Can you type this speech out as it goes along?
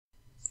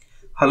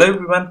Hello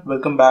everyone,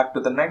 welcome back to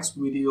the next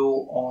video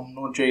on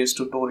Node.js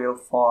tutorial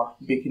for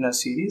beginner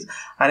series.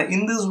 And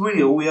in this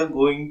video we are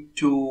going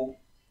to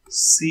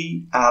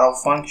see arrow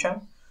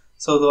function.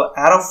 So the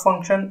arrow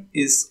function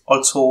is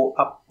also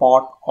a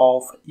part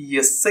of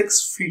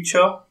ES6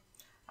 feature,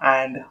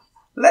 and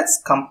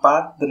let's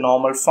compare the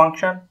normal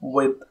function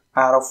with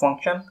arrow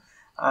function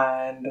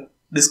and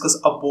discuss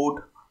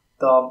about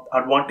the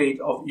advantage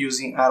of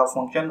using arrow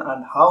function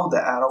and how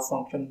the arrow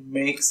function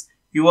makes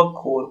your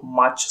code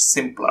much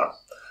simpler.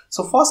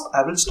 So first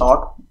I will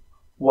start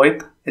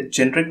with a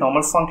generic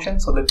normal function.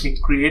 So let me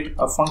create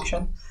a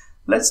function.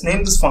 Let's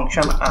name this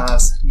function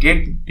as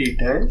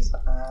getDetails,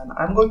 and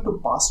I'm going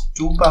to pass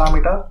two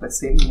parameters.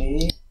 Let's say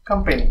name,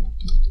 company.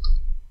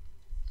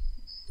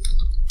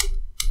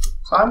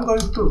 So I'm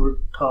going to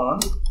return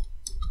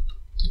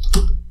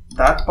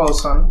that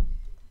person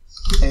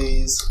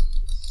is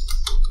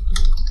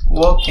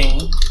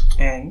working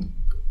in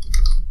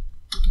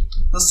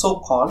the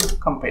so-called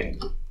company.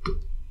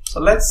 So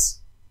let's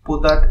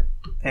put that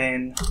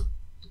in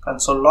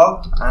console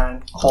log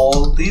and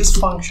call this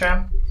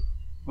function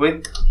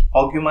with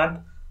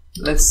argument.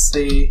 Let's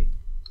say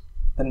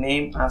the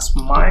name as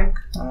Mike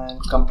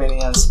and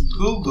company as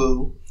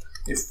Google.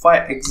 If I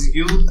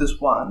execute this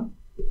one,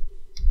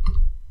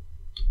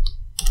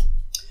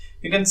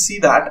 you can see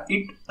that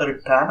it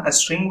returns a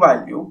string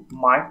value.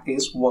 Mike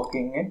is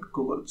working in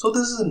Google. So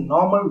this is a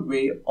normal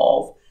way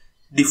of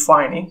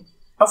defining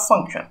a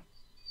function.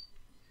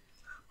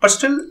 But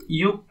still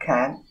you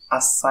can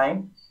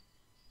assign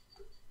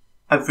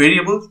a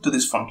variable to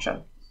this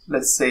function.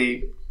 Let's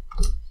say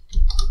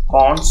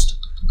const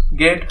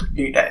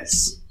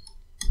getDetails.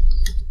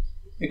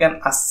 You can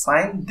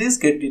assign this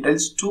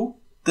getDetails to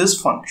this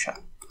function.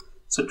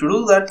 So to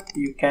do that,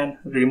 you can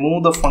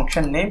remove the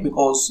function name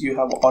because you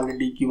have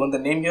already given the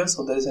name here.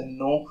 So there is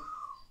no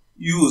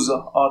use,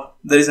 or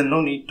there is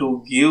no need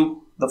to give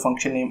the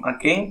function name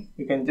again.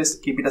 You can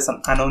just keep it as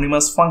an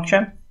anonymous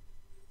function.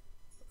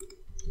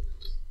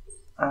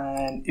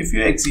 And if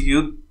you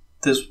execute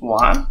this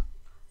one,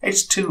 it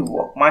still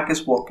works. Mike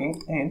is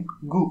working in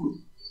Google.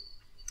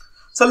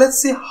 So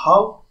let's see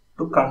how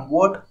to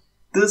convert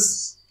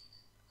this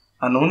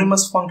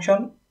anonymous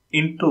function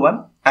into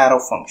an arrow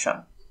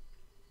function.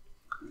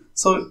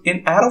 So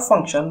in arrow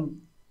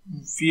function,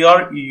 we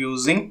are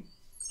using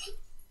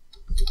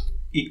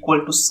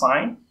equal to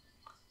sign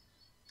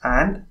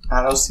and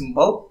arrow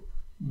symbol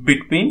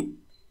between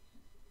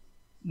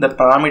the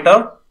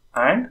parameter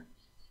and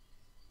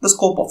the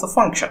scope of the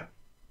function.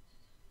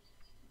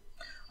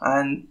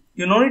 And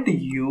you don't need to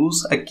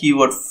use a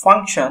keyword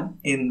function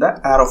in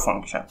the arrow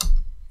function.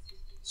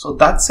 So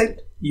that's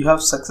it. You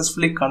have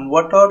successfully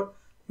converted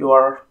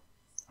your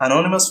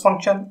anonymous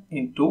function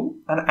into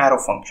an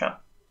arrow function.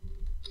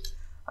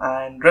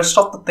 And rest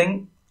of the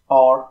thing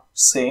are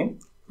same.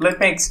 Let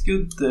me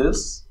execute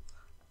this.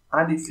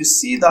 And if you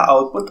see the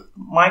output,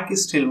 Mike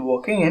is still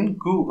working in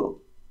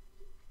Google.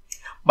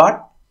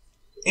 But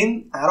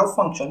in arrow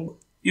function,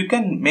 you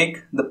can make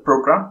the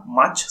program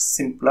much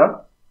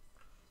simpler.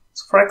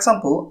 So for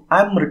example,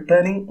 I'm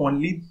returning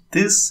only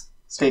this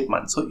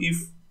statement. So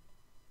if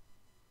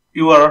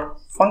your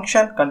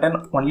function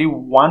contains only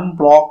one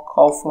block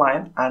of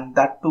line and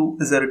that too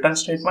is a return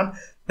statement,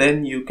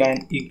 then you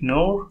can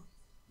ignore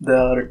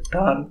the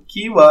return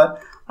keyword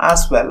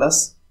as well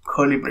as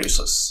curly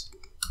braces.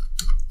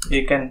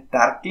 You can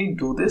directly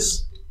do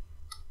this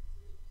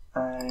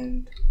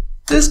and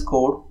this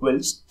code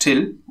will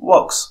still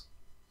works.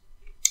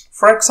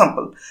 For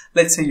example,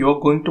 let's say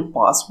you're going to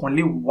pass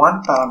only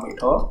one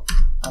parameter,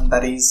 and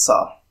that is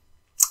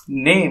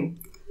name,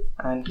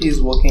 and he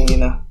is working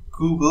in a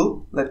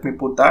Google. Let me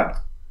put that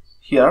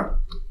here.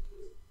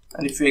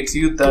 And if you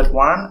execute that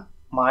one,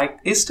 Mike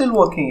is still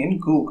working in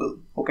Google.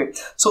 Okay,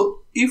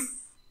 so if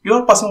you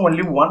are passing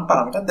only one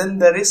parameter, then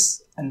there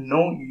is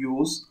no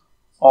use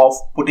of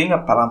putting a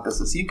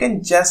parenthesis. You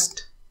can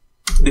just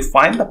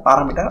define the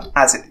parameter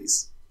as it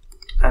is,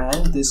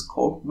 and this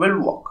code will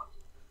work.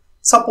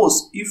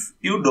 Suppose if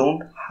you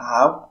don't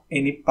have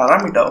any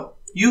parameter,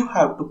 you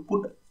have to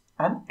put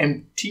an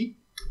empty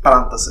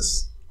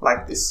parenthesis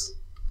like this.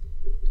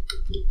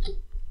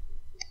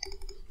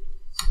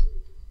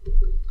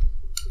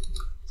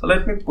 So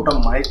let me put a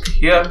mic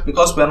here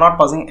because we are not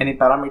passing any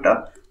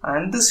parameter,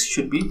 and this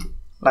should be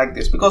like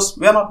this because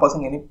we are not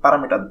passing any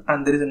parameter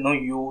and there is no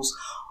use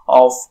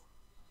of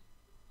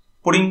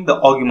putting the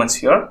arguments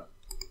here.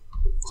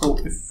 So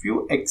if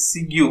you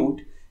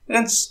execute, you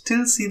can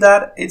still see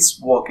that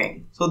it's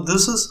working. So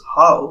this is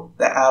how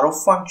the arrow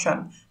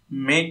function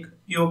make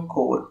your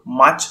code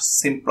much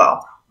simpler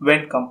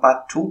when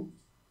compared to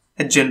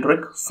a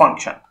generic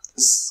function.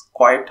 It's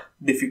quite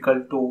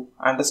difficult to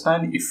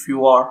understand if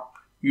you are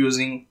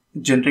using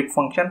generic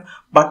function,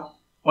 but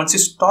once you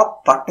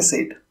start practice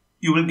it,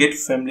 you will get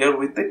familiar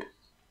with it.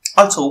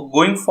 Also,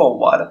 going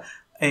forward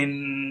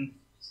in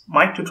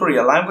my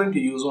tutorial, I'm going to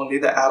use only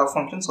the arrow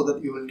function so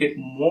that you will get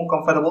more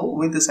comfortable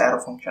with this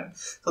arrow function.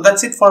 So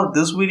that's it for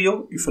this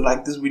video. If you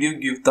like this video,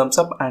 give thumbs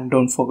up and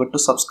don't forget to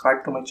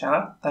subscribe to my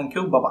channel. Thank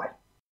you. Bye bye.